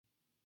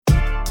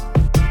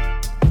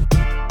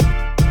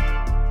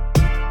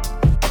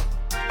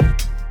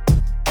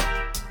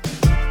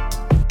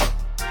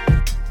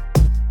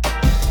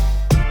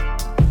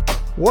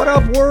What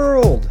up,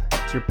 world?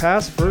 It's your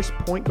past first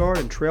point guard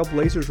and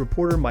Trailblazers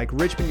reporter, Mike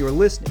Richmond. You're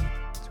listening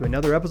to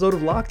another episode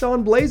of Locked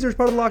On Blazers,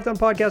 part of the Locked On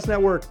Podcast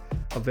Network,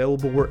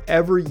 available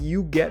wherever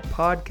you get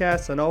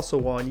podcasts and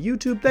also on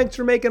YouTube. Thanks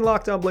for making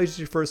Locked On Blazers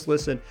your first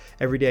listen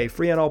every day,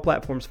 free on all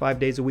platforms, 5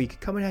 days a week,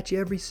 coming at you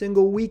every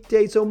single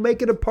weekday. So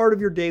make it a part of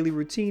your daily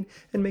routine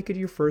and make it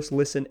your first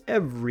listen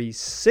every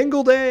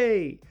single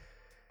day.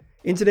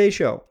 In today's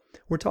show,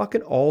 we're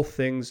talking all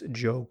things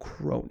Joe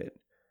Cronin.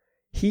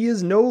 He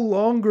is no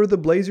longer the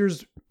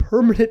Blazers'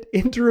 permanent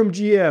interim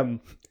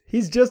GM.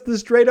 He's just the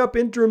straight up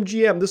interim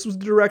GM. This was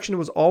the direction it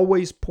was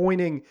always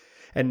pointing.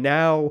 And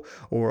now,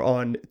 or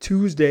on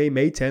Tuesday,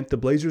 May 10th, the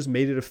Blazers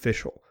made it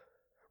official,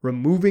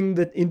 removing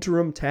the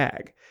interim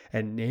tag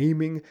and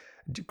naming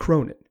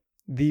Cronin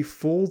the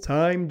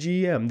full-time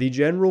GM, the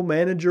general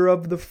manager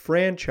of the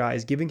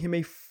franchise, giving him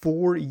a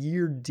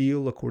 4-year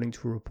deal, according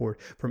to a report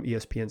from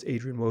ESPN's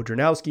Adrian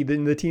Wojnarowski.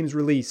 In the team's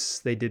release,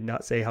 they did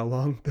not say how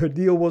long the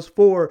deal was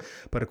for,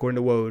 but according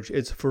to Woj,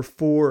 it's for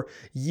 4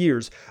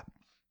 years.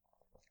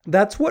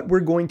 That's what we're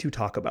going to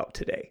talk about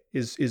today,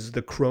 is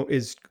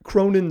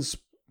Cronin's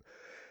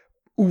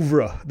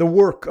oeuvre, the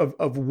work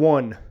of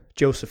one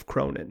Joseph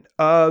Cronin.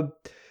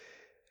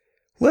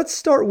 Let's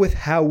start with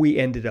how we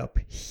ended up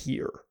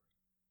here.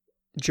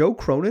 Joe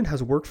Cronin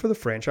has worked for the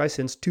franchise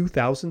since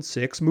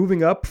 2006,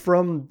 moving up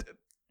from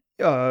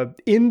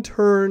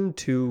intern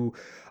to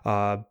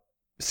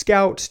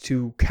scout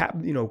to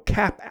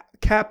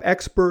cap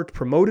expert,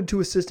 promoted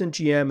to assistant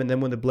GM, and then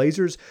when the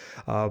Blazers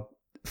fired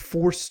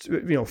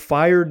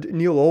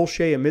Neil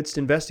Olshey amidst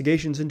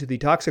investigations into the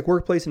toxic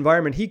workplace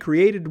environment he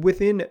created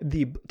within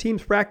the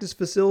team's practice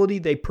facility,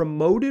 they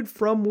promoted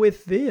from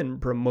within,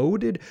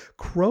 promoted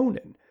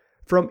Cronin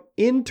from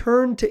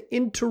intern to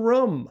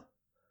interim,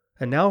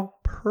 and now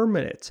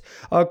permanent.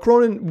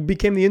 Cronin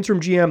became the interim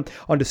GM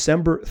on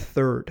December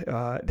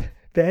 3rd.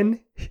 Then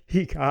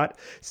he got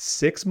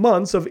 6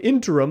 months of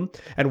interim,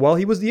 and while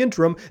he was the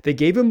interim, they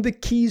gave him the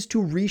keys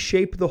to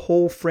reshape the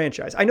whole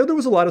franchise. I know there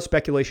was a lot of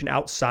speculation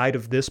outside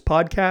of this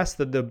podcast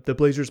that the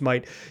Blazers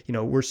might,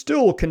 we're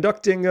still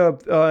conducting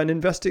an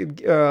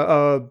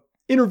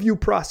interview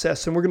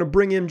process, and we're going to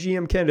bring in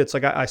GM candidates.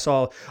 Like I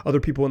saw other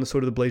people in the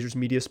sort of the Blazers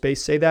media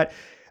space say that.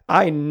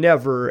 I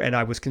never, and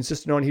I was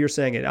consistent on here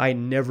saying it, I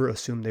never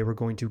assumed they were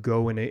going to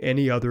go in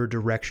any other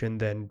direction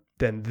than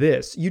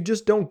this. You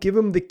just don't give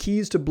him the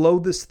keys to blow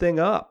this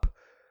thing up.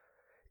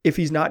 If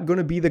he's not going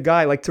to be the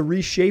guy, like to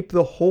reshape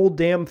the whole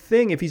damn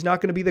thing, if he's not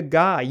going to be the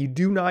guy, you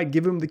do not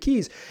give him the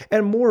keys.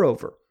 And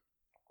moreover,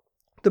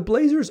 the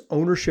Blazers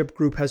ownership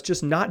group has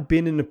just not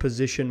been in a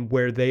position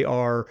where they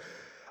are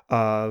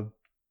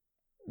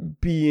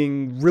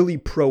being really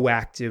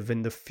proactive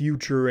in the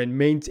future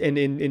and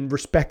in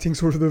respecting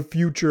sort of the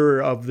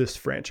future of this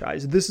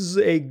franchise. This is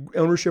a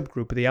ownership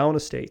group of the Allen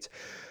Estates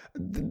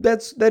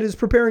that is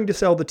preparing to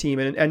sell the team,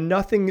 and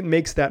nothing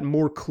makes that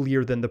more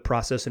clear than the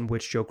process in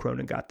which Joe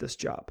Cronin got this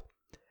job.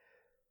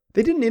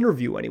 They didn't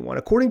interview anyone,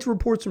 according to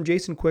reports from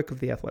Jason Quick of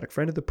The Athletic,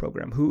 friend of the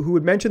program, who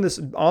had mentioned this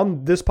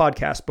on this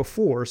podcast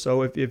before.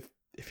 So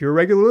if you're a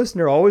regular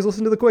listener, always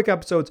listen to the Quick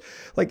episodes.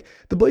 Like,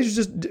 the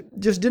Blazers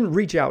just didn't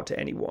reach out to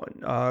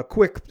anyone.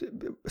 Quick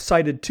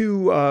cited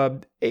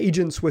 2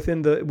 agents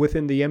within the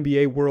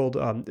NBA world,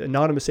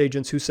 anonymous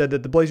agents, who said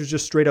that the Blazers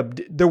just straight up,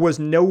 there was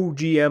no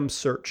GM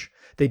search.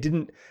 They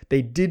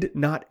did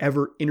not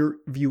ever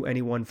interview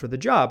anyone for the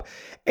job.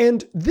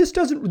 And this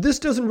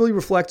doesn't really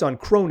reflect on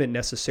Cronin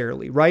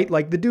necessarily, right?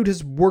 Like, the dude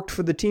has worked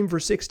for the team for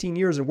 16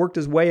 years and worked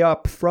his way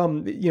up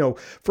from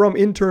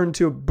intern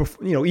to,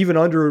 even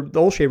under the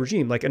Olshey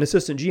regime, like an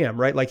assistant GM,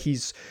 right? Like,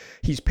 he's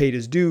paid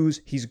his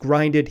dues, he's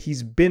grinded,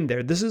 he's been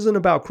there. This isn't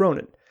about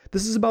Cronin.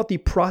 This is about the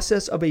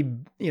process of a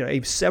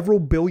several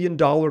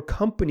 $billion-dollar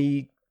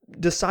company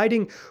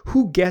deciding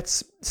who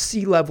gets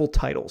C-level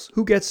titles,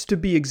 who gets to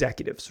be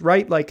executives,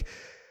 right? Like,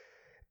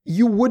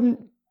 you wouldn't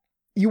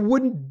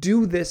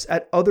do this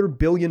at other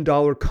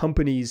billion-dollar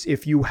companies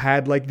if you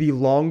had like the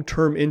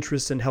long-term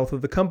interests and health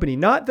of the company.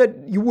 Not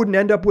that you wouldn't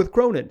end up with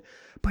Cronin,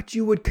 but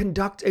you would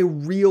conduct a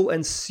real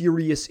and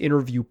serious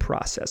interview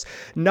process.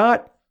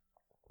 Not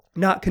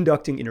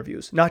conducting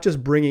interviews, not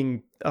just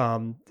bringing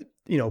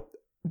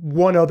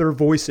one other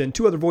voice in,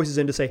 2 other voices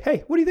in to say,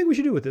 hey, what do you think we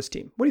should do with this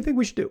team? What do you think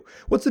we should do?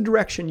 What's the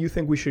direction you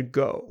think we should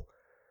go?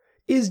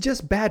 Is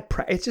just bad.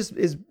 It's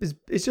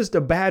just a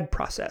bad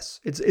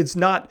process. It is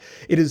not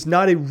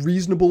a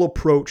reasonable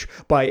approach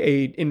by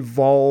a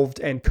involved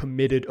and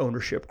committed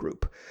ownership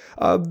group.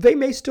 They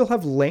may still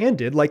have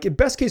landed, like,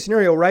 best case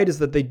scenario, right, is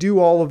that they do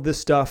all of this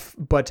stuff,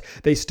 but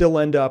they still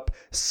end up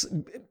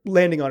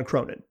landing on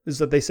Cronin. Is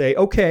that they say,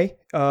 okay,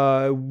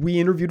 we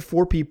interviewed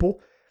 4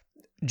 people.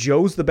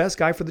 Joe's the best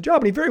guy for the job,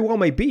 and he very well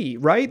may be,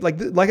 right?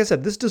 Like I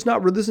said, this is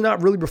not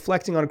really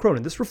reflecting on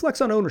Cronin. This reflects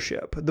on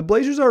ownership. The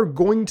Blazers are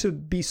going to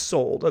be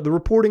sold. The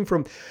reporting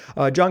from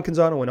John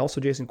Canzano and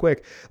also Jason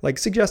Quick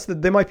suggests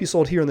that they might be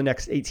sold here in the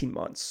next 18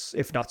 months,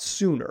 if not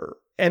sooner.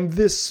 And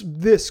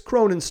this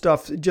Cronin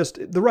stuff, just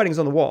the writing's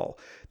on the wall.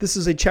 This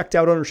is a checked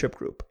out ownership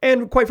group,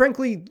 and quite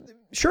frankly,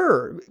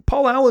 sure,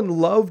 Paul Allen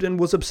loved and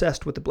was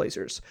obsessed with the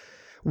Blazers.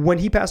 When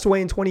he passed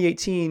away in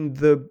 2018,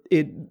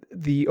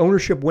 the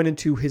ownership went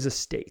into his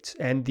estate,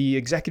 and the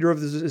executor of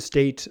his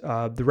estate,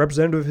 the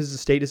representative of his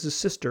estate, is his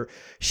sister.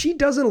 She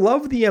doesn't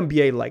love the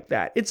NBA like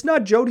that. It's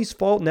not Jody's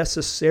fault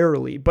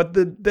necessarily, but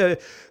the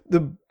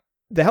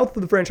health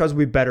of the franchise will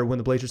be better when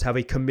the Blazers have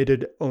a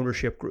committed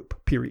ownership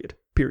group. Period.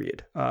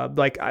 I'm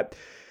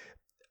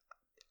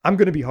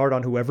going to be hard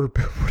on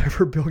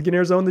whatever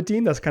billionaires own the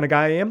team. That's the kind of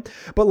guy I am.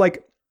 But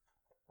like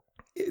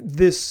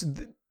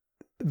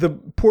the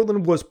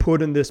Portland was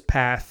put in this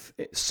path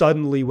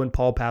suddenly when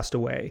Paul passed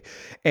away,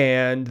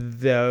 and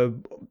the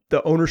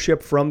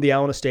ownership from the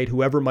Allen estate,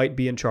 whoever might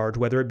be in charge,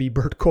 whether it be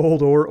Bert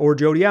Gold or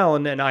Jody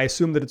Allen, and I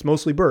assume that it's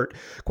mostly Bert,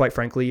 quite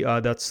frankly,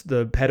 that's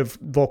the head of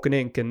Vulcan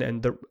Inc.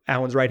 and the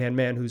Allen's right hand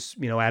man, who's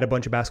at a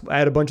bunch of basketball,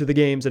 at a bunch of the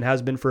games, and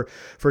has been for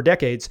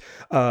decades.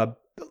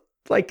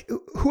 Like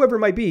whoever it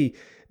might be,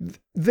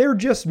 they're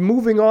just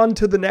moving on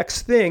to the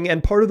next thing,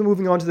 and part of the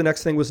moving on to the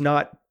next thing was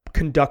not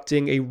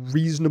conducting a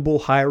reasonable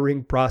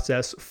hiring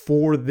process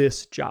for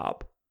this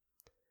job.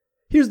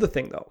 Here's the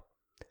thing, though.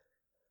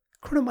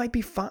 Cronin might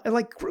be fine.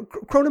 Like,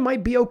 Cronin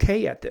might be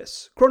okay at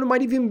this. Cronin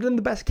might even have been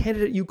the best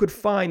candidate you could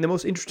find, the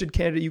most interested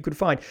candidate you could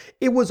find.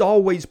 It was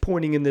always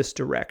pointing in this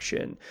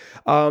direction.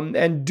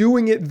 And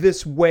doing it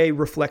this way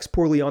reflects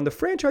poorly on the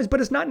franchise, but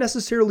it's not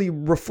necessarily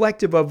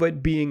reflective of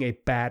it being a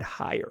bad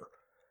hire.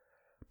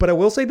 But I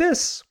will say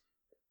this.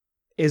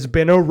 It's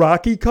been a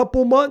rocky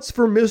couple months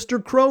for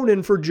Mr.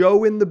 Cronin, for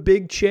Joe in the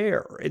big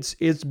chair. He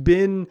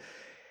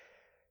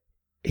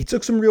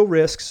took some real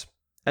risks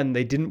and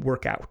they didn't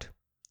work out.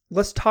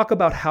 Let's talk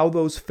about how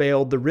those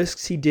failed, the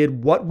risks he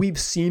did, what we've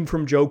seen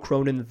from Joe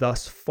Cronin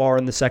thus far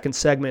in the second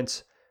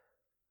segment.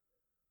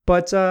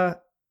 But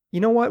you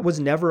know what was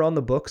never on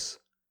the books?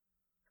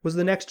 Was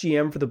the next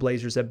GM for the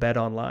Blazers at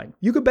BetOnline.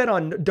 You could bet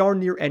on darn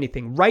near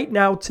anything. Right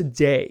now,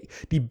 today,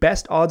 the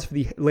best odds for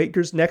the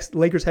next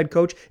Lakers head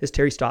coach is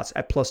Terry Stotts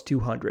at plus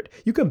 200.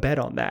 You can bet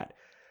on that.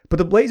 But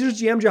the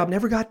Blazers GM job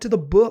never got to the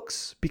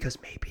books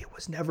because maybe it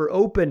was never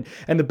open.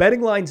 And the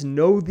betting lines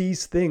know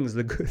these things.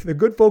 The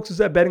good folks who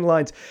set betting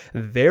lines,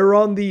 they're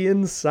on the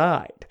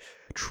inside.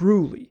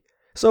 Truly.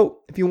 So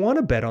if you want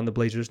to bet on the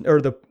Blazers or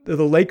the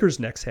Lakers'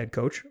 next head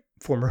coach,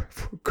 former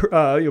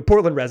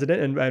Portland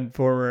resident and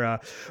former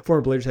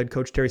Blazers head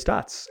coach Terry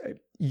Stotts,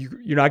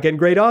 you're not getting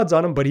great odds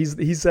on him, but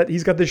he's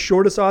got the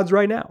shortest odds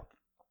right now.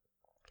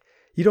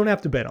 You don't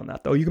have to bet on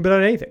that, though. You can bet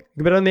on anything.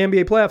 You can bet on the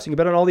NBA playoffs. You can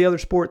bet on all the other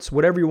sports.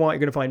 Whatever you want, you're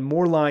going to find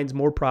more lines,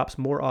 more props,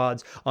 more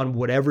odds on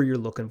whatever you're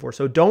looking for.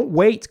 So don't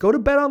wait. Go to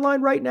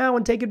BetOnline right now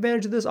and take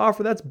advantage of this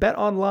offer. That's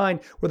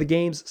BetOnline, where the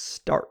games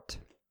start.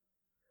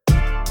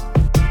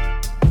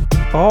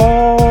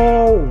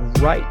 All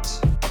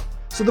right.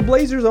 So the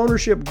Blazers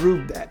ownership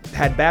group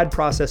had bad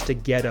process to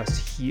get us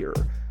here.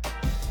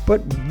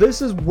 But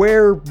this is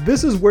where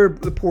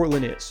the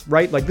Portland is,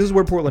 right? Like, this is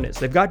where Portland is.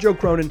 They've got Joe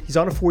Cronin. He's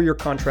on a 4-year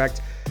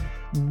contract.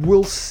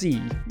 We'll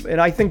see. And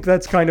I think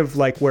that's kind of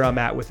like where I'm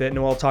at with it. And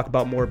I'll talk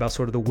about more about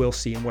sort of the we'll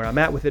see and where I'm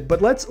at with it.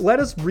 But let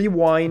us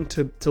rewind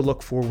to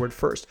look forward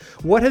first.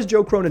 What has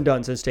Joe Cronin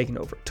done since taking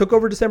over? Took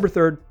over December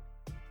 3rd.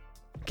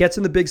 Gets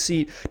in the big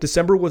seat.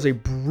 December was a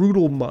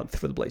brutal month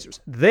for the Blazers.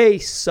 They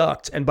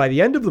sucked. And by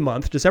the end of the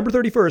month, December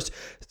 31st,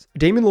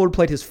 Damian Lillard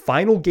played his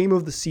final game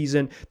of the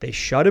season. They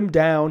shut him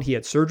down. He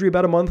had surgery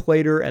about a month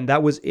later, and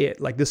that was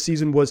it. Like, this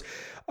season was,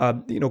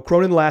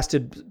 Cronin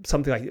lasted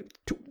something like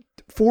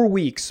 4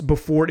 weeks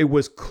before it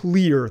was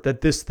clear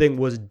that this thing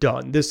was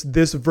done. This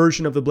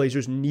version of the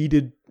Blazers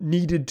needed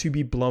to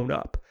be blown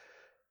up.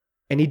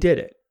 And he did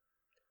it.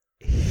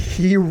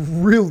 He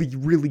really,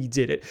 really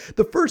did it.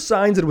 The first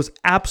signs that it was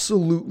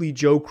absolutely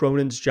Joe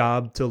Cronin's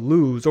job to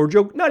lose, or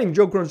not even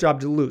Joe Cronin's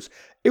job to lose.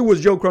 It was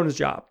Joe Cronin's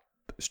job,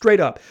 straight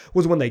up,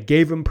 was when they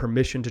gave him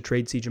permission to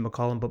trade CJ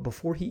McCollum. But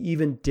before he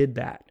even did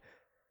that,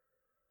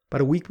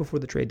 about a week before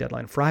the trade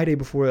deadline, Friday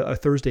before a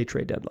Thursday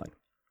trade deadline,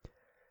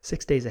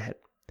 6 days ahead,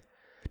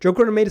 Joe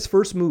Cronin made his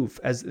first move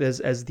as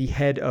the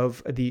head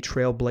of the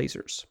Trail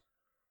Blazers.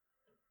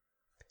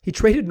 He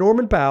traded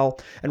Norman Powell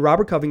and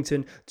Robert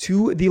Covington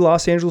to the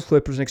Los Angeles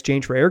Clippers in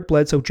exchange for Eric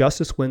Bledsoe,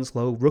 Justice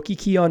Winslow, rookie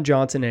Keon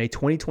Johnson, and a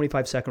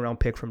 2025 second-round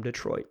pick from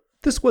Detroit.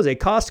 This was a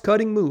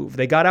cost-cutting move.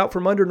 They got out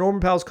from under Norman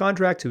Powell's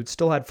contract, who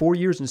still had 4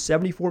 years and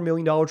 $74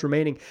 million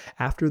remaining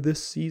after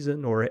this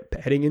season, or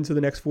heading into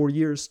the next 4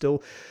 years,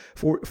 still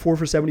four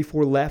for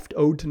 74 left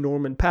owed to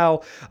Norman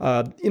Powell.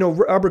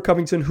 Robert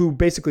Covington, who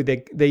basically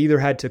they either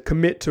had to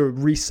commit to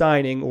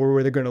re-signing or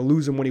were they going to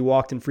lose him when he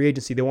walked in free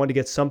agency. They wanted to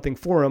get something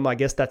for him. I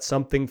guess that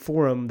something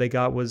for him they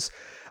got was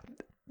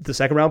the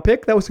second-round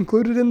pick that was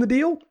included in the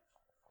deal.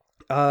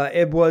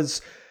 It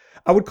was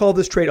I would call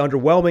this trade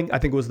underwhelming. I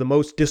think it was the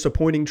most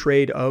disappointing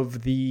trade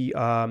of the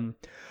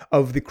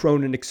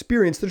Cronin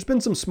experience. There's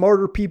been some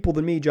smarter people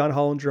than me, John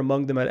Hollinger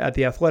among them at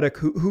The Athletic,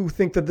 who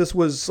think that this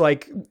was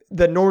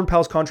that Norman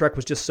Powell's contract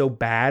was just so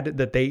bad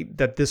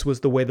that this was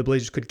the way the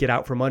Blazers could get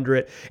out from under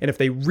it. And if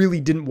they really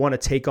didn't want to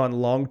take on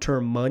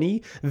long-term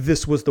money,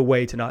 this was the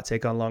way to not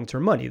take on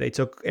long-term money. They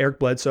took Eric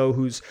Bledsoe,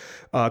 whose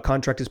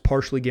contract is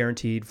partially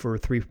guaranteed for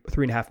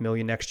 $3.5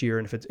 million next year,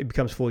 and if it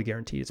becomes fully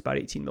guaranteed, it's about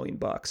 $18 million.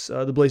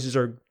 The Blazers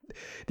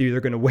they're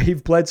either going to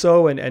waive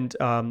Bledsoe and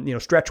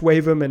stretch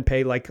waive him and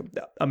pay like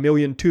 $1.2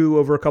 million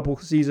over a couple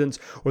of seasons,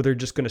 or they're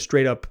just going to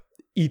straight up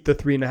eat the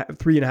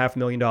 $3.5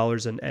 million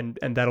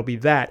and that'll be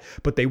that.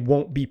 But they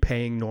won't be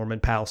paying Norman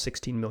Powell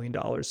 $16 million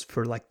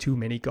for like too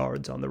many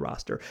guards on the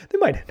roster. They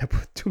might end up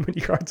with too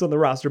many guards on the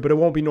roster, but it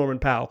won't be Norman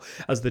Powell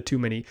as the too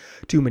many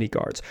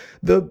guards.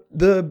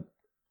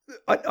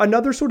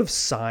 Another sort of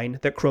sign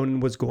that Cronin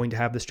was going to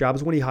have this job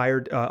is when he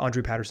hired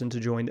Andre Patterson to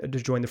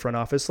join the front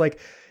office. Like,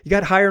 you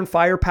got hire and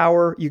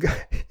firepower, you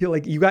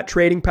got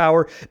trading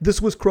power.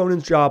 This was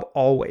Cronin's job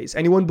always.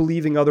 Anyone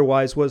believing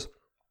otherwise was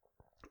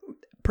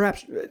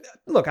perhaps,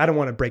 look, I don't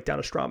want to break down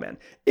a straw man.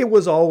 It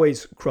was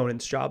always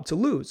Cronin's job to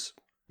lose.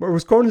 Or it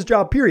was Cronin's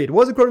job, period. It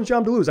wasn't Cronin's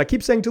job to lose. I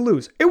keep saying to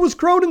lose. It was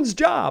Cronin's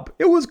job.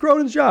 It was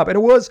Cronin's job. And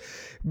it was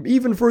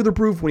even further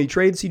proof when he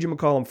traded C.J.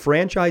 McCollum,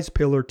 franchise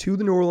pillar, to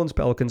the New Orleans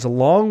Pelicans,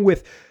 along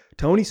with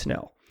Tony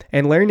Snell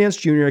and Larry Nance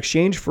Jr. in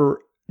exchange for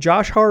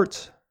Josh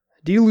Hart,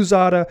 Didi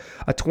Louzada,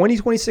 a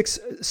 2026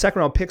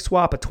 second-round pick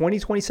swap, a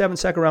 2027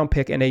 second-round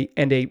pick, and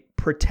a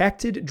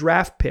protected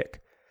draft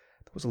pick.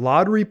 It was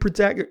lottery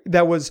protect.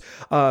 That was,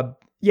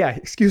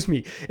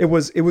 It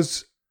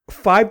was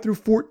 5 through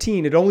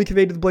 14. It only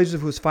conveyed to the Blazers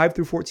if it was 5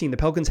 through 14. The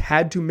Pelicans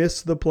had to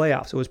miss the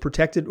playoffs. It was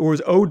protected or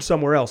was owed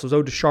somewhere else. It was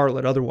owed to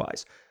Charlotte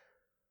otherwise.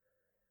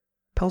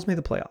 Pels made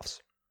the playoffs.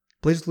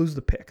 Blazers lose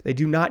the pick. They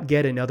do not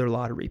get another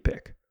lottery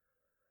pick.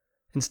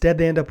 Instead,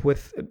 they end up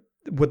with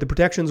what the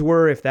protections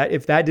were. If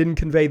that didn't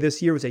convey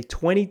this year, was a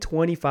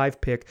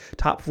 2025 pick,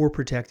 top 4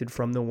 protected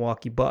from the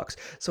Milwaukee Bucks.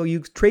 So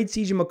you trade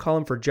C.J.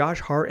 McCollum for Josh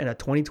Hart and a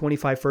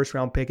 2025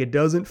 first-round pick. It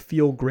doesn't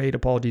feel great.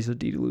 Apologies to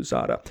Didi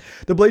Louzada.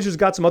 The Blazers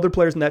got some other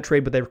players in that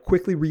trade, but they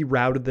quickly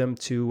rerouted them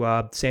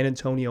to San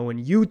Antonio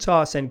and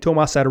Utah, sending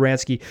Tomas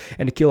Satoransky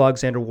and Nickeil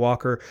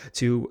Alexander-Walker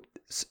to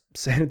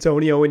San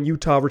Antonio and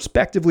Utah,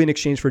 respectively, in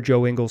exchange for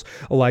Joe Ingles,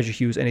 Elijah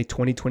Hughes, and a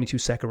 2022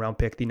 second-round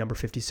pick, the number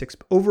 56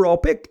 overall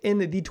pick in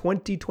the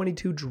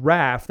 2022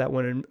 draft that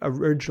one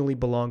originally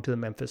belonged to the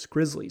Memphis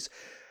Grizzlies.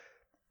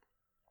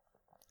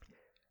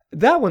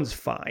 That one's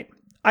fine.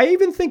 I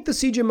even think the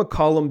CJ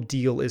McCollum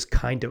deal is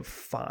kind of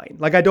fine.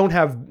 Like,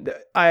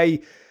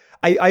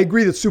 I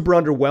agree that's super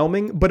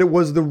underwhelming, but it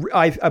was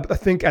I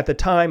think at the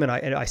time, and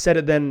I said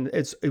it then,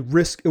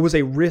 it was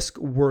a risk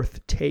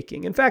worth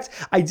taking. In fact,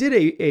 I did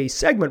a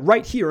segment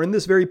right here in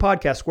this very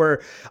podcast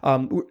where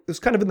it was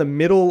kind of in the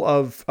middle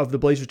of the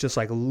Blazers just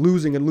like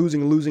losing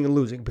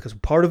because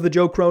part of the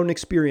Joe Cronin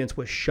experience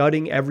was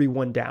shutting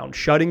everyone down,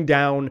 shutting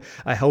down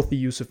a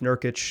healthy Jusuf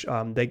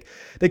Nurkic.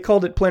 They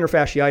called it plantar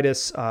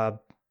fasciitis.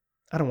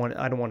 I don't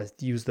want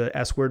to use the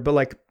S word, but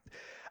like,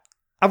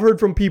 I've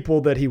heard from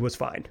people that he was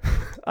fine.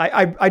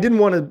 I didn't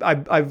want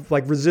to. I've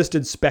like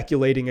resisted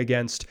speculating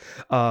against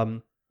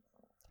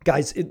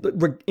guys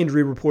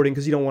injury reporting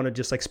because you don't want to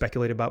just like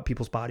speculate about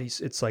people's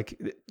bodies. It's like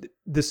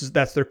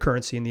that's their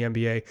currency in the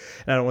NBA,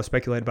 and I don't want to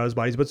speculate about his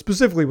bodies. But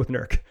specifically with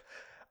Nurk,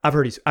 I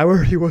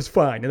heard he was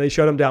fine, and they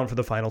shut him down for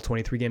the final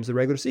 23 games of the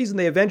regular season.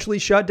 They eventually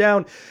shut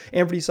down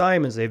Anthony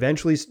Simons. They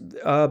eventually,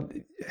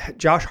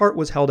 Josh Hart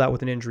was held out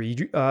with an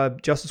injury.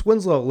 Justice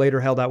Winslow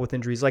later held out with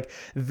injuries. Like,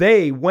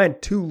 they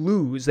went to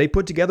lose. They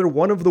put together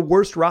one of the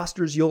worst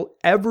rosters you'll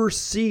ever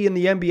see in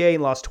the NBA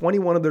and lost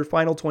 21 of their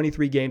final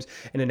 23 games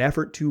in an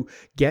effort to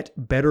get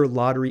better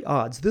lottery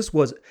odds. This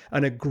was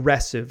an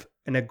aggressive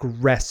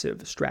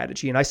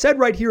strategy. And I said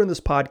right here in this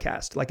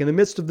podcast, like in the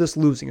midst of this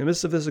losing, in the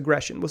midst of this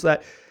aggression, was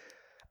that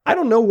I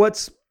don't know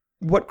what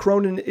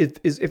Cronin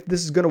is if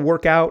this is going to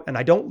work out, and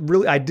I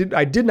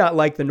did not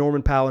like the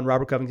Norman Powell and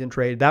Robert Covington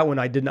trade. That one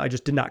I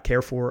just did not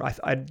care for.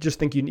 I just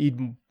think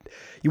you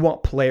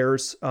want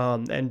players,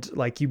 and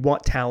like you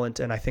want talent,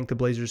 and I think the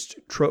Blazers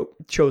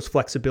chose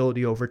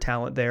flexibility over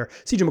talent there.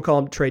 CJ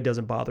McCollum trade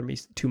doesn't bother me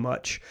too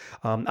much.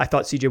 I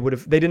thought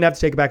CJ they didn't have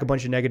to take back a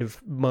bunch of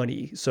negative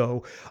money,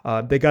 so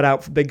they got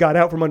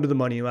out from under the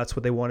money, and that's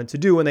what they wanted to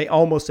do, and they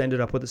almost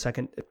ended up with a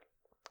second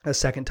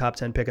top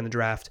 10 pick in the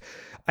draft.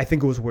 I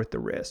think it was worth the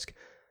risk.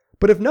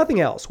 But if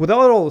nothing else,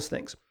 without all those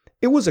things,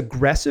 it was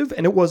aggressive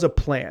and it was a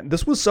plan.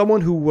 This was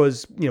someone who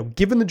was,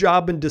 given the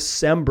job in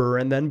December,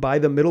 and then by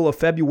the middle of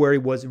February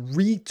was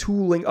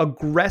aggressively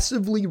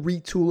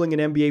retooling an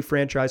NBA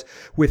franchise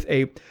with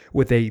a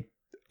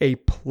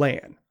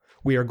plan.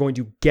 We are going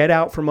to get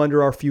out from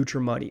under our future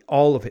money,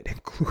 all of it,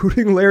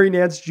 including Larry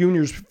Nance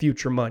Jr.'s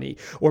future money.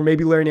 Or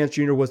maybe Larry Nance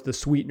Jr. was the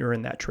sweetener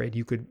in that trade.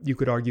 You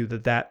could argue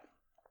that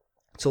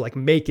So like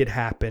make it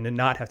happen and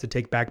not have to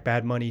take back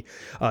bad money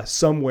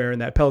somewhere in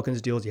that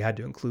Pelicans deals. You had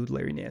to include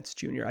Larry Nance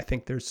Jr. I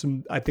think there's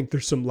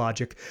some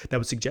logic that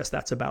would suggest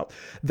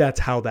that's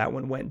how that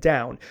one went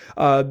down.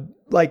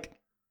 Like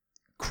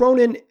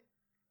Cronin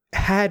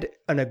had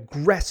an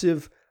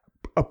aggressive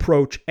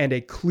approach and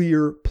a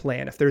clear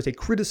plan. If there's a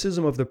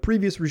criticism of the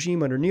previous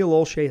regime under Neil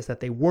Olshey, is that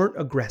they weren't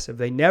aggressive.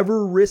 They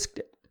never risked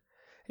it.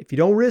 If you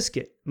don't risk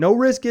it,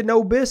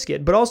 no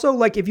biscuit. But also,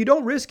 like, if you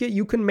don't risk it,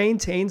 you can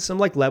maintain some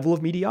like level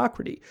of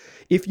mediocrity.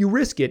 If you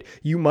risk it,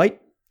 you might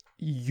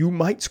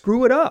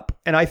screw it up.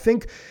 And I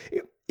think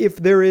if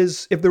there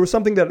was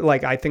something that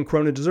like I think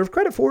Cronin deserves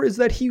credit for, is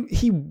that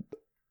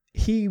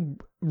he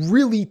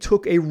really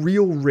took a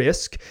real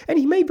risk, and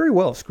he may very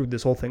well have screwed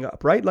this whole thing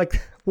up, right? Like,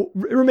 it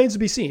remains to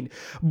be seen.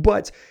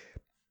 But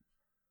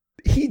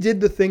he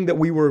did the thing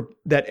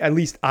that at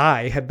least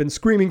I have been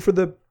screaming for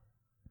the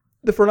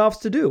front office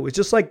to do. It's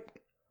just like,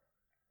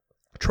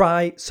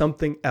 try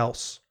something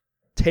else.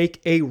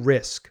 Take a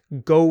risk.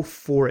 Go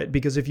for it.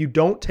 Because if you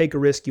don't take a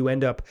risk, you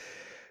end up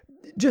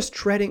just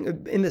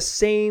treading in the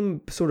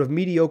same sort of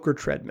mediocre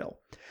treadmill.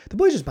 The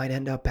Blazers might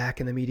end up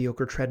back in the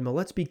mediocre treadmill.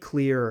 Let's be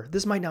clear.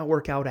 This might not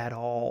work out at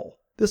all.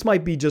 This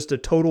might be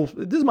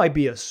this might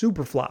be a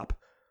super flop.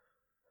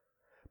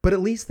 But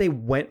at least they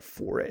went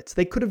for it.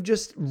 They could have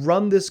just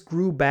run this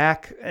crew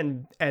back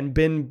and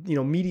been,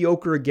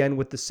 mediocre again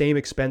with the same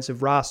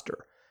expensive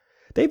roster.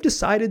 They've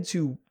decided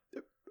to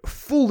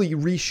fully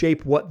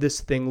reshape what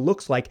this thing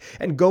looks like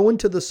and go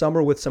into the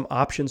summer with some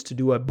options to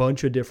do a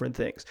bunch of different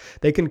things.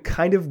 They can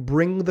kind of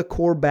bring the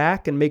core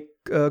back and make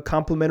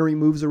complementary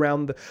moves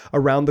around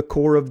the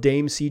core of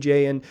Dame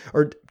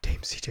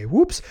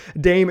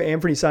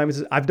Anthony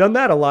Simons. I've done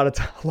that a lot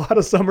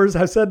of summers.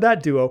 I've said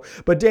that duo,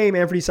 but Dame,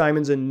 Anthony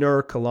Simons, and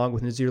Nurk, along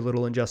with Nazir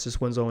Little and Justice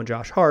Winslow and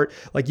Josh Hart,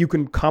 like you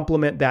can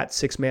complement that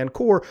 6-man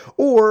core,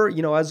 or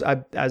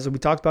as we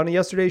talked about in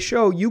yesterday's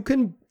show, you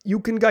can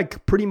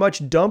like pretty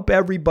much dump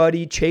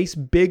everybody, chase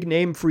big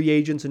name free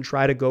agents, and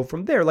try to go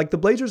from there. Like the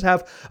Blazers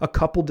have a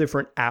couple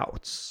different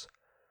outs,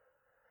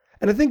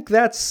 and I think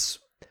that's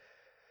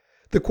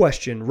the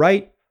question,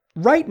 right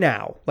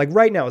now, as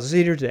I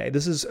sit here today,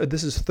 this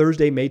is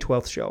Thursday, May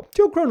 12th show.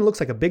 Joe Cronin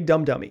looks like a big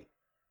dumb dummy.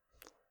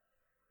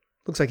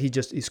 Looks like he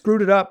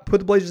screwed it up, put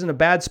the Blazers in a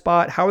bad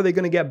spot. How are they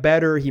going to get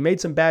better? He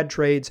made some bad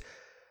trades.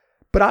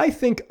 But I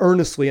think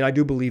earnestly, and I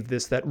do believe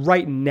this, that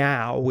right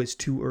now is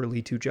too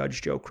early to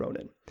judge Joe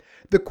Cronin.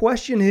 The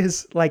question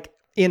is, like,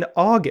 in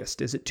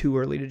August, is it too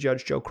early to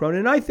judge Joe Cronin?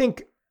 And I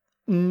think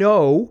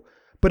no,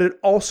 but it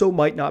also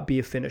might not be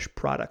a finished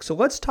product. So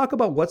let's talk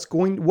about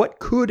what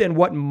could and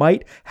what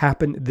might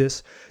happen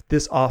this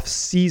off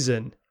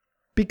season.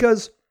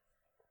 Because,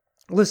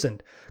 listen,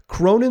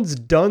 Cronin's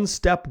done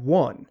step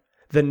one.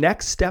 The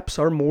next steps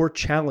are more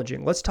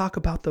challenging. Let's talk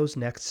about those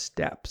next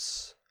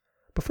steps.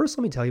 But first,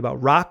 let me tell you about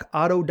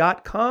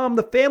RockAuto.com,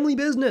 the family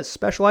business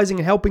specializing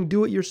in helping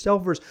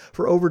do-it-yourselfers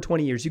for over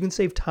 20 years. You can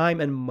save time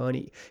and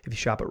money if you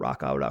shop at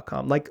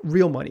RockAuto.com, like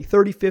real money,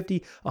 30,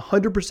 50,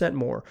 100%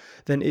 more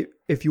than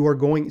if you are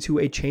going to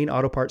a chain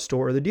auto parts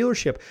store or the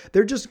dealership.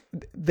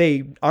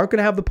 They aren't going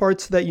to have the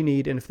parts that you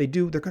need, and if they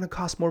do, they're going to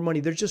cost more money.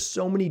 There's just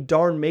so many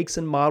darn makes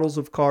and models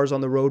of cars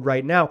on the road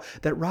right now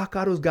that Rock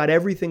Auto's got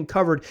everything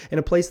covered in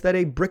a place that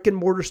a brick and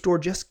mortar store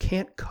just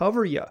can't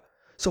cover you.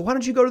 So why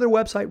don't you go to their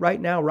website right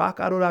now,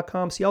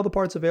 rockauto.com, see all the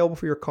parts available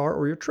for your car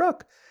or your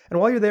truck. And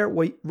while you're there,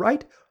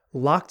 write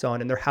Locked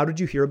On in their How Did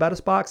You Hear About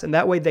Us box, and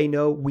that way they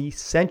know we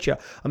sent you.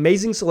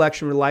 Amazing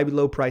selection, reliably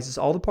low prices,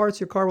 all the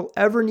parts your car will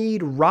ever need,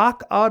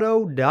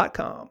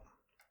 rockauto.com.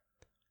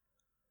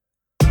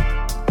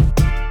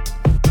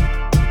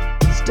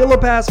 Still a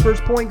pass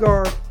first point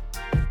guard.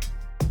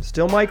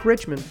 Still Mike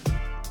Richman.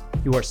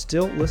 You are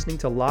still listening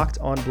to Locked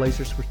On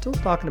Blazers. We're still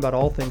talking about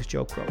all things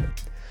Joe Cronin.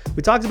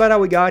 We talked about how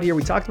we got here.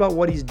 We talked about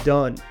what he's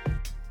done.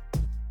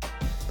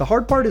 The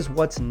hard part is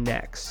what's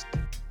next.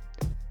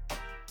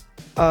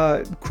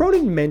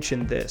 Cronin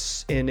mentioned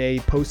this in a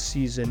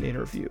postseason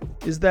interview,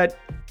 is that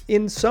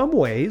in some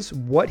ways,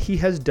 what he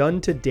has done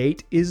to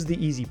date is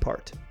the easy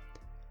part.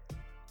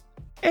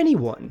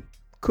 Anyone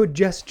could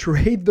just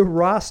trade the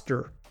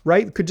roster,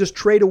 right? Could just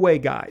trade away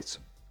guys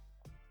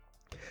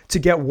to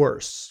get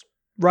worse,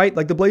 right?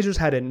 Like the Blazers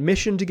had a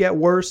mission to get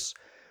worse.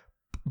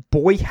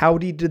 Boy,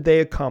 howdy, did they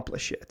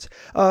accomplish it.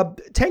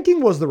 Tanking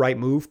was the right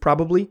move,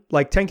 probably.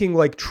 Like tanking,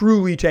 like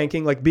truly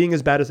tanking, like being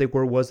as bad as they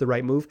were was the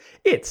right move.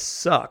 It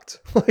sucked.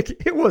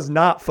 Like it was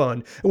not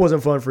fun. It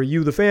wasn't fun for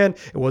you, the fan.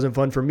 It wasn't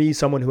fun for me,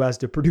 someone who has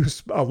to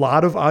produce a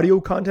lot of audio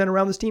content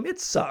around this team.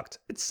 It sucked.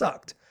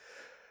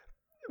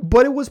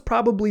 But it was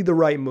probably the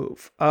right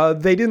move.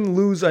 They didn't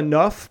lose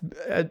enough.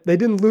 They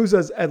didn't lose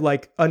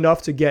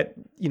enough to get,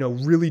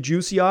 really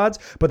juicy odds,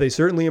 but they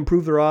certainly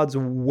improved their odds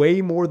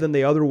way more than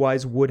they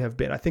otherwise would have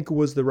been. I think it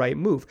was the right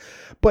move.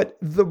 But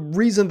the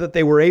reason that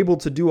they were able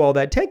to do all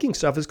that tanking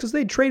stuff is because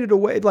they traded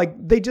away,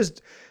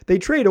 they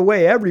trade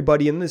away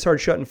everybody and they start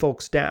shutting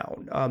folks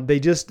down.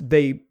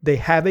 They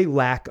have a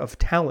lack of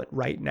talent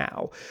right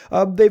now.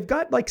 They've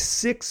got like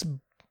 6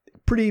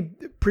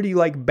 pretty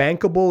like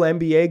bankable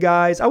NBA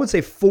guys. I would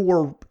say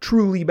 4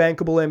 truly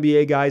bankable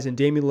NBA guys in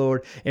Damian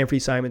Lillard, Anthony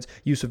Simons,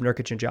 Jusuf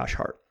Nurkic, and Josh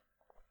Hart.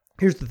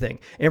 Here's the thing.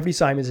 Anthony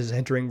Simons is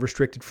entering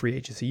restricted free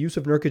agency.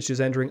 Jusuf Nurkic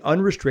is entering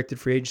unrestricted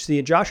free agency.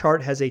 And Josh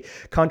Hart has a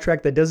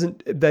contract that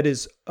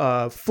is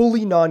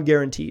fully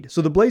non-guaranteed.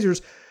 So the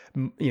Blazers,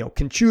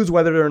 can choose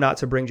whether or not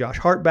to bring Josh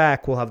Hart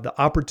back. We'll have the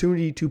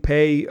opportunity to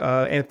pay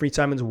Anthony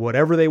Simons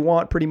whatever they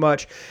want pretty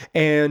much.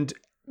 And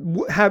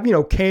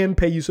can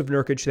pay Jusuf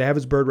Nurkic. They have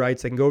his bird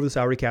rights. They can go over the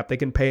salary cap. They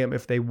can pay him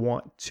if they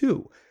want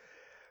to.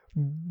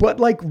 But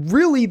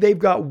really, they've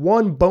got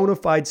one bona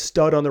fide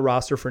stud on the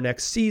roster for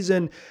next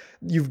season.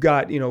 You've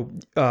got,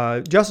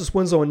 Justice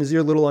Winslow and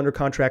Nazir Little under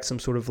contract, some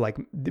sort of like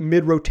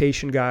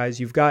mid-rotation guys.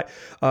 You've got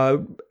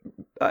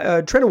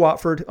Trendon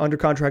Watford under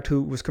contract,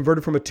 who was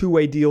converted from a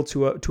 2-way deal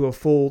to a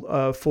full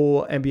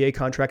NBA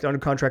contract, under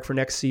contract for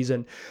next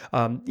season.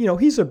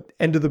 He's a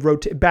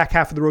back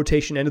half of the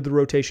rotation, end of the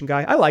rotation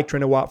guy. I like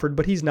Trendon Watford,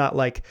 but he's not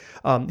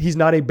he's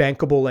not a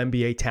bankable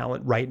NBA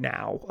talent right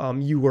now.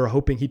 You were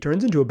hoping he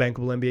turns into a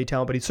bankable NBA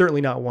talent, but he's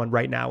certainly not one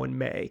right now in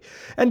May.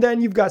 And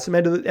then you've got some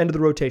end of the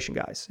rotation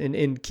guys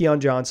in Keon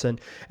Johnson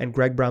and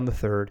Greg Brown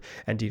III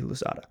and Didi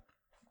Louzada.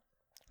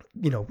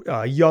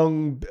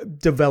 Young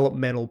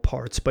developmental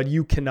parts, but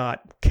you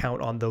cannot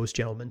count on those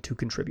gentlemen to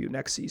contribute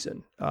next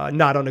season.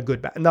 Not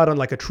on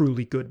like a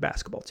truly good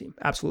basketball team.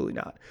 Absolutely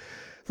not.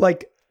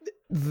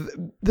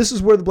 This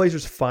is where the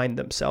Blazers find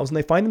themselves, and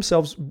they find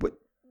themselves.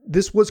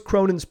 This was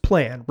Cronin's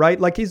plan, right?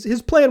 Like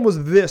his plan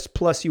was this,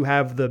 plus you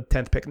have the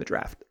 10th pick in the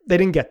draft. They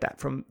didn't get that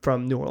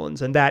from New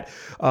Orleans, and that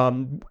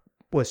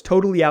was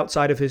totally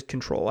outside of his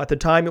control. At the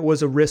time, it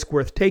was a risk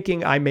worth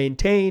taking. I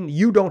maintain,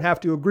 you don't have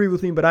to agree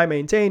with me, but I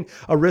maintain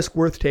a risk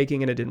worth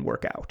taking, and it didn't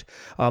work out.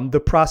 The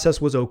process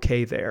was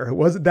okay there.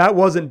 That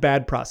wasn't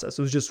bad process.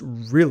 It was just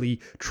really,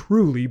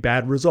 truly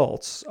bad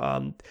results.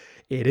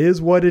 It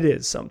is what it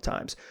is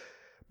sometimes.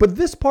 But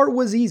this part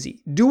was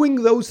easy.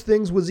 Doing those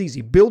things was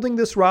easy. Building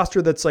this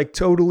roster that's like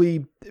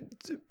totally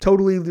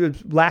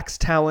lacks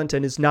talent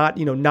and is not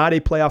a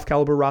playoff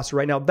caliber roster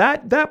right now.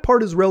 That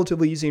part is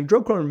relatively easy. And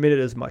Joe Cronin admitted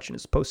as much in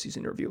his postseason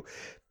interview.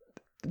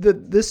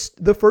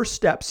 The first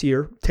steps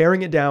here,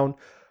 tearing it down,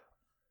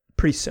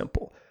 pretty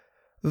simple.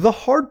 The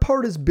hard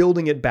part is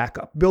building it back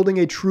up, building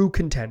a true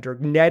contender,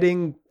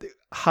 netting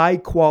high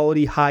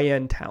quality, high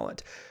end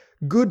talent.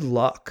 Good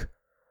luck.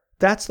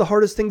 That's the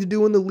hardest thing to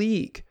do in the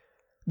league.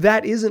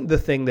 That isn't the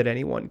thing that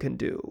anyone can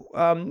do.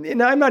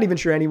 And I'm not even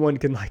sure anyone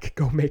can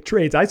go make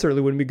trades. I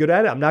certainly wouldn't be good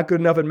at it. I'm not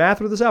good enough at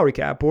math or the salary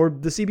cap or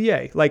the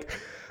CBA.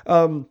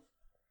 I'm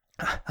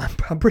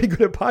pretty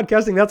good at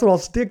podcasting. That's what I'll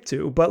stick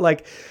to.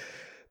 But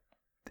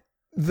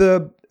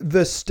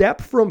the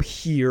step from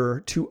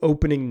here to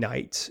opening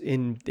night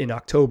in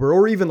October,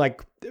 or even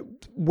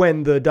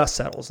when the dust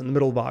settles in the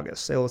middle of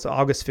August, say it's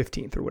August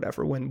 15th or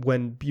whatever,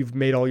 when you've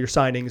made all your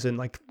signings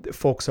and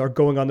folks are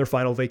going on their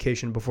final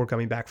vacation before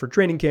coming back for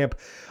training camp,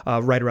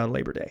 right around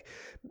Labor Day.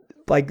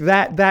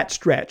 That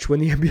stretch when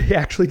the NBA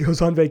actually goes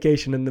on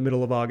vacation in the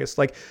middle of August,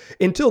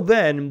 until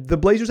then, the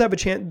Blazers have a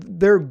chance.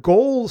 Their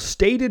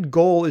stated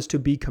goal is to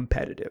be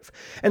competitive.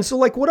 And so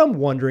what I'm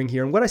wondering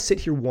here, and what I sit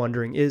here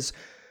wondering is,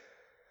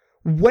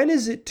 when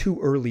is it too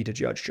early to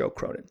judge Joe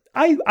Cronin?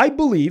 I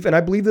believe, and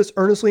I believe this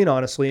earnestly and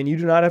honestly, and you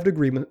do not have to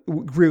agree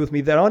with me,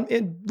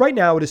 that right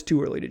now it is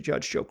too early to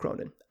judge Joe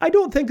Cronin. I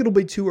don't think it'll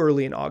be too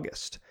early in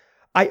August.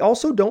 I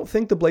also don't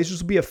think the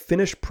Blazers will be a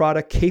finished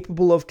product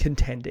capable of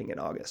contending in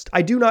August.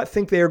 I do not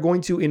think they are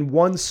going to, in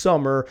one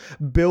summer,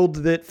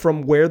 build it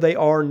from where they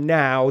are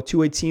now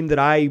to a team that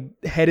I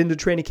head into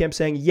training camp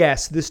saying,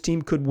 yes, this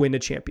team could win a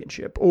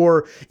championship.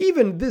 Or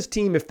even this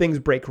team, if things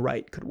break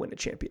right, could win a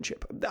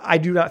championship. I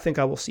do not think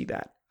I will see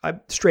that.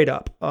 Straight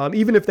up.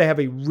 Even if they have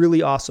a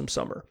really awesome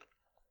summer,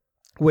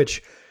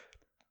 which,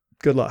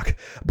 good luck.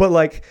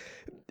 But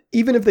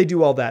even if they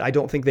do all that, I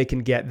don't think they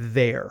can get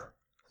there.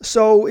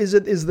 So is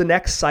the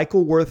next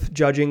cycle worth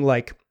judging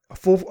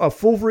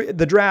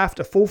the draft,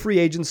 a full free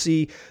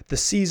agency, the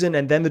season,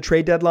 and then the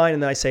trade deadline?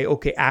 And then I say,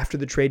 okay, after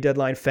the trade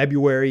deadline,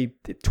 February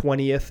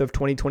 20th of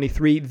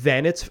 2023,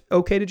 then it's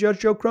okay to judge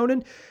Joe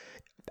Cronin?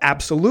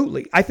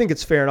 Absolutely. I think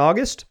it's fair in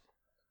August.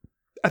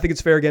 I think it's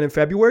fair again in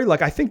February.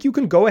 I think you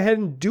can go ahead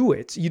and do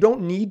it. You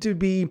don't need to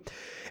be...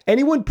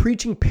 Anyone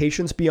preaching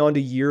patience beyond a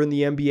year in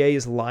the NBA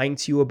is lying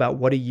to you about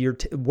what a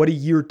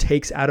year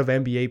takes out of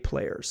NBA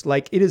players.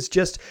 It is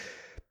just...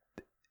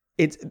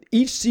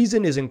 Each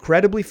season is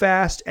incredibly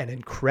fast and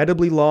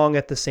incredibly long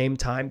at the same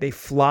time. They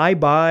fly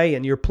by,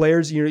 and your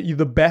players,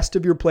 the best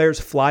of your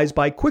players flies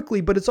by quickly,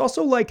 but it's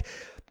also it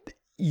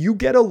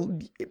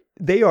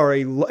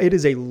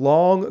is a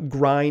long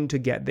grind to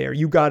get there.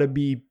 You got to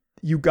be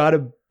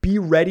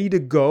ready to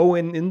go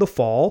in the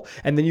fall,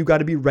 and then you got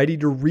to be ready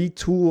to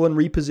retool and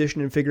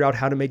reposition and figure out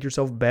how to make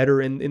yourself better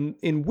in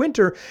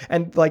winter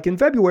and in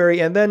February,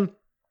 and then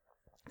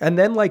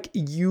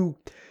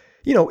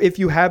if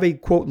you have a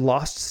quote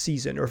lost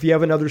season, or if you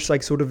have another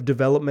sort of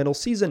developmental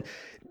season,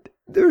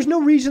 There's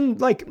no reason,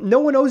 like, no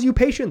one owes you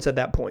patience at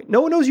that point.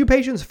 No one owes you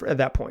patience at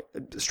that point.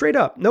 Straight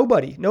up,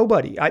 nobody.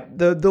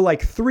 The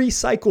like 3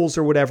 cycles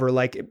or whatever,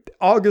 like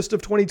August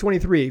of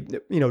 2023,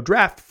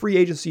 draft, free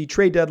agency,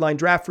 trade deadline,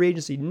 draft, free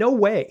agency. No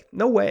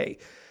way.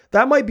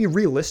 That might be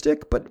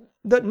realistic, but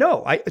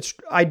no,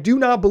 I do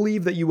not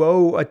believe that you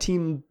owe a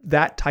team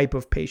that type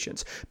of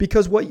patience,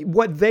 because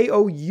what they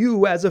owe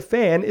you as a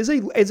fan is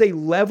a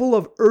level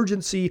of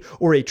urgency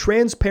or a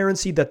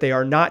transparency that they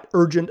are not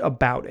urgent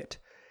about it.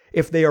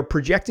 If they are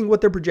projecting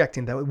what they're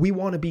projecting, that we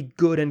want to be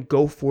good and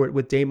go for it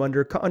with Dame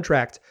under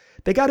contract,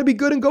 they got to be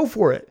good and go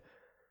for it.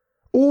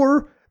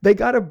 Or they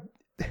got to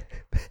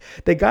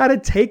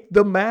take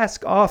the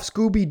mask off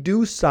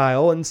Scooby-Doo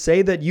style and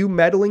say that you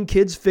meddling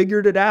kids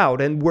figured it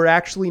out and we're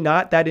actually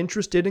not that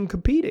interested in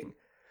competing.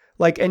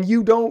 And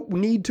you don't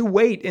need to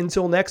wait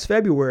until next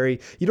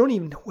February. You don't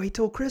even wait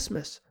till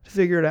Christmas to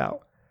figure it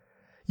out.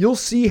 You'll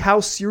see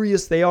how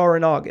serious they are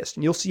in August,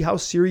 and you'll see how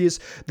serious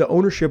the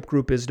ownership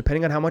group is,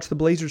 depending on how much the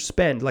Blazers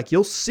spend.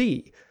 You'll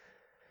see.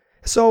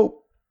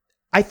 So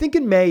I think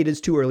in May it is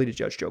too early to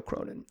judge Joe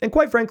Cronin. And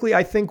quite frankly,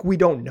 I think we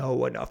don't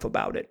know enough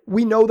about it.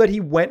 We know that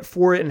he went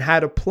for it and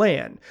had a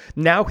plan.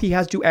 Now he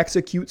has to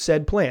execute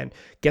said plan.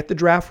 Get the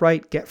draft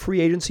right, get free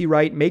agency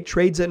right, make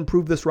trades that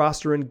improve this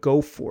roster, and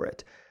go for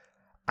it.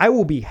 I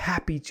will be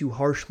happy to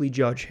harshly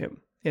judge him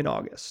in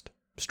August.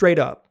 Straight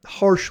up,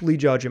 harshly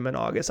judge him in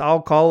August.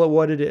 I'll call it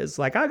what it is.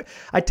 I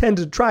tend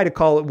to try to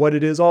call it what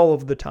it is all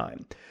of the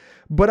time.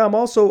 But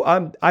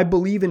I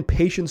believe in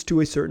patience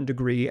to a certain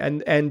degree.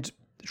 And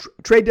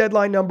trade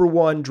deadline number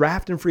 1,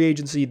 draft and free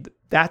agency,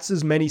 that's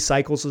as many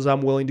cycles as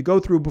I'm willing to go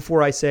through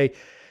before I say,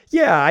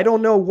 yeah, I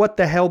don't know what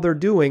the hell they're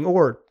doing,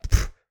 or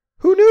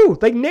who knew?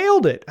 They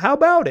nailed it. How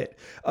about it?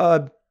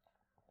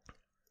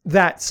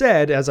 That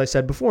said, as I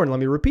said before, and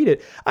let me repeat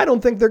it, I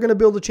don't think they're going to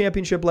build a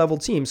championship level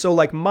team. So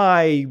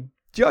my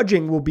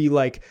judging will be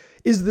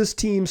is this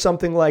team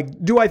something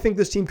do I think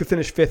this team could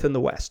finish 5th in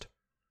the West?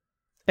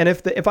 And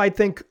if I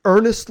think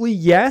earnestly,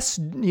 yes,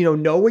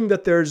 knowing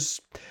that there's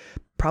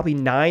probably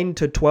 9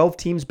 to 12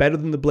 teams better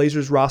than the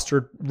Blazers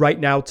roster right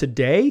now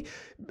today,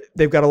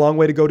 they've got a long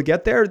way to go to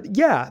get there.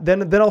 Yeah,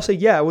 then I'll say,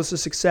 yeah, it was a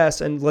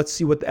success and let's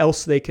see what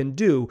else they can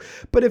do.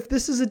 But if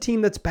this is a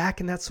team that's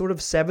back in that sort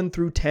of 7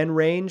 through 10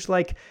 range,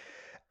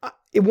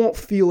 it won't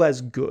feel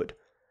as good.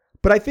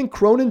 But I think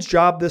Cronin's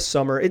job this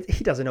summer,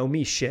 he doesn't owe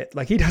me shit.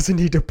 He doesn't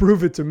need to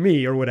prove it to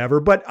me or whatever.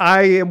 But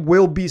I'm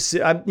still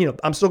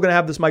going to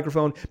have this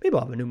microphone. Maybe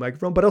I'll have a new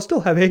microphone, but I'll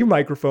still have a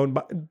microphone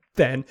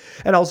then.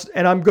 And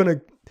I'm going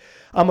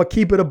to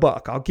keep it a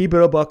buck. I'll keep it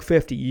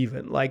 $1.50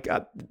 even.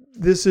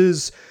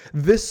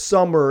 This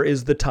summer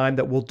is the time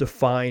that will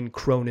define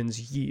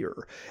Cronin's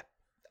year.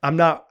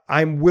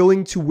 I'm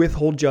willing to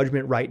withhold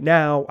judgment right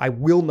now. I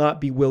will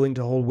not be willing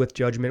to hold with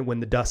judgment when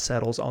the dust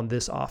settles on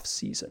this off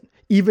season.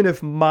 Even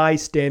if my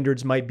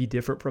standards might be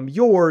different from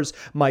yours,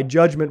 my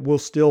judgment will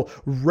still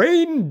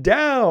rain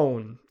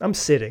down. I'm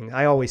sitting.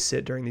 I always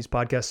sit during these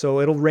podcasts, so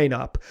it'll rain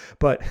up.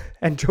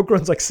 And Joe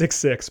Cronin's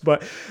 6'6",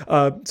 but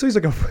so he's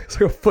like a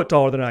foot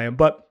taller than I am.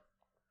 But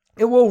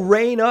it will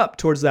rain up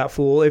towards that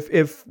fool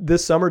if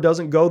this summer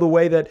doesn't go the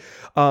way that,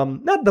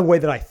 not the way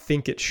that I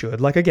think it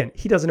should. Again,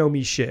 he doesn't owe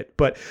me shit,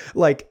 but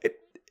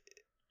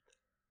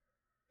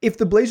if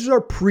the Blazers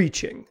are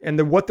preaching and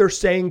what they're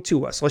saying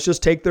to us, let's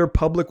just take their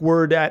public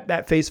word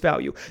at face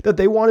value, that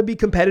they want to be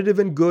competitive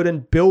and good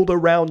and build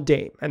around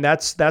Dame. And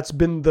that's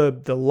been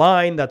the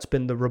line, that's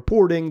been the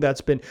reporting, that's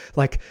been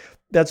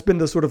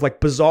the sort of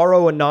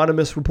bizarro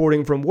anonymous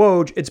reporting from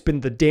Woj. It's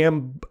been the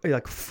damn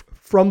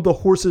from the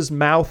horse's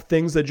mouth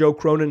things that Joe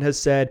Cronin has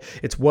said.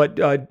 It's what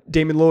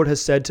Damian Lillard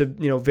has said to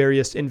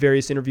various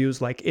interviews.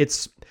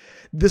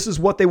 This is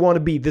what they want to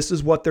be. This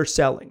is what they're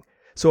selling.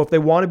 So if they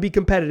want to be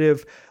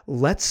competitive,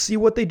 let's see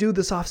what they do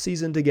this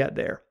offseason to get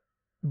there.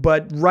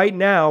 But right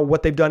now,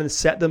 what they've done is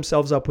set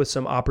themselves up with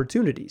some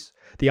opportunities.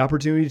 The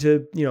opportunity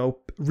to,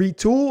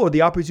 retool, or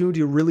the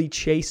opportunity to really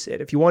chase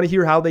it. If you want to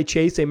hear how they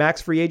chase a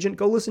max free agent,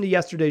 go listen to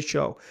yesterday's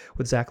show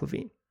with Zach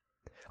LaVine.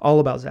 All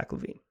about Zach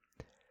LaVine.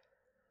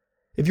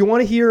 If you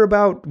want to hear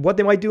about what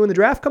they might do in the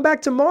draft, come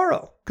back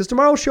tomorrow. Because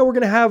tomorrow's show, we're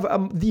going to have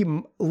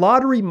the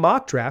lottery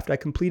mock draft I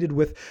completed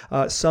with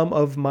some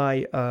of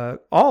my,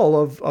 all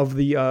of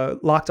the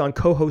Locked On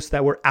co-hosts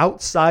that were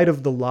outside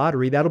of the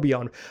lottery. That'll be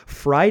on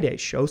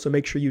Friday's show, so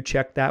make sure you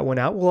check that one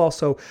out.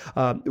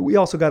 We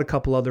also got a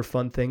couple other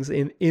fun things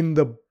in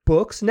the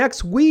books.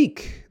 Next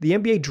week, the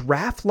NBA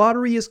draft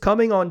lottery is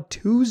coming on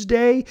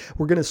Tuesday.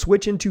 We're going to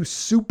switch into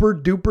super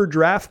duper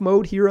draft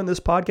mode here on this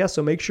podcast,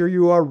 so make sure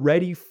you are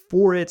ready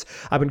for it.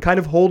 I've been kind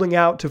of holding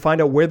out to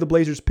find out where the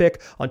Blazers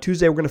pick. On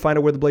Tuesday, we're going to find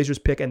out where the Blazers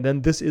pick, and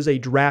then this is a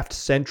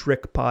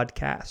draft-centric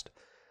podcast.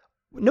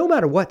 No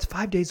matter what, it's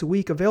 5 days a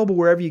week, available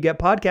wherever you get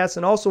podcasts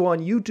and also on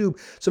YouTube.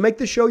 So make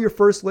the show your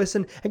first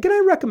listen. And can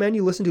I recommend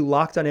you listen to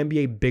Locked On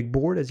NBA Big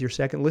Board as your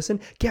second listen?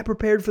 Get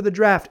prepared for the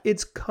draft.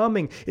 It's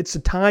coming. It's a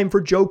time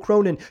for Joe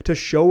Cronin to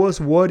show us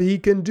what he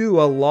can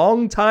do. A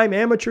long-time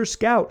amateur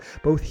scout,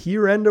 both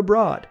here and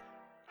abroad.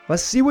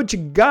 Let's see what you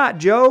got,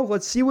 Joe.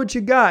 Let's see what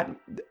you got.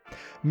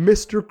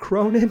 Mr.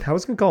 Cronin. I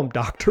was going to call him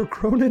Dr.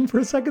 Cronin for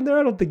a second there.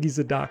 I don't think he's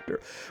a doctor.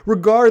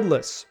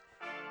 Regardless,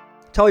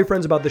 tell your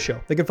friends about the show.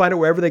 They can find it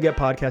wherever they get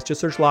podcasts.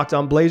 Just search Locked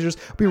On Blazers.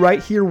 I'll be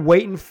right here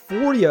waiting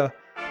for you.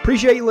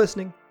 Appreciate you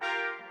listening.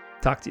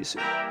 Talk to you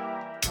soon.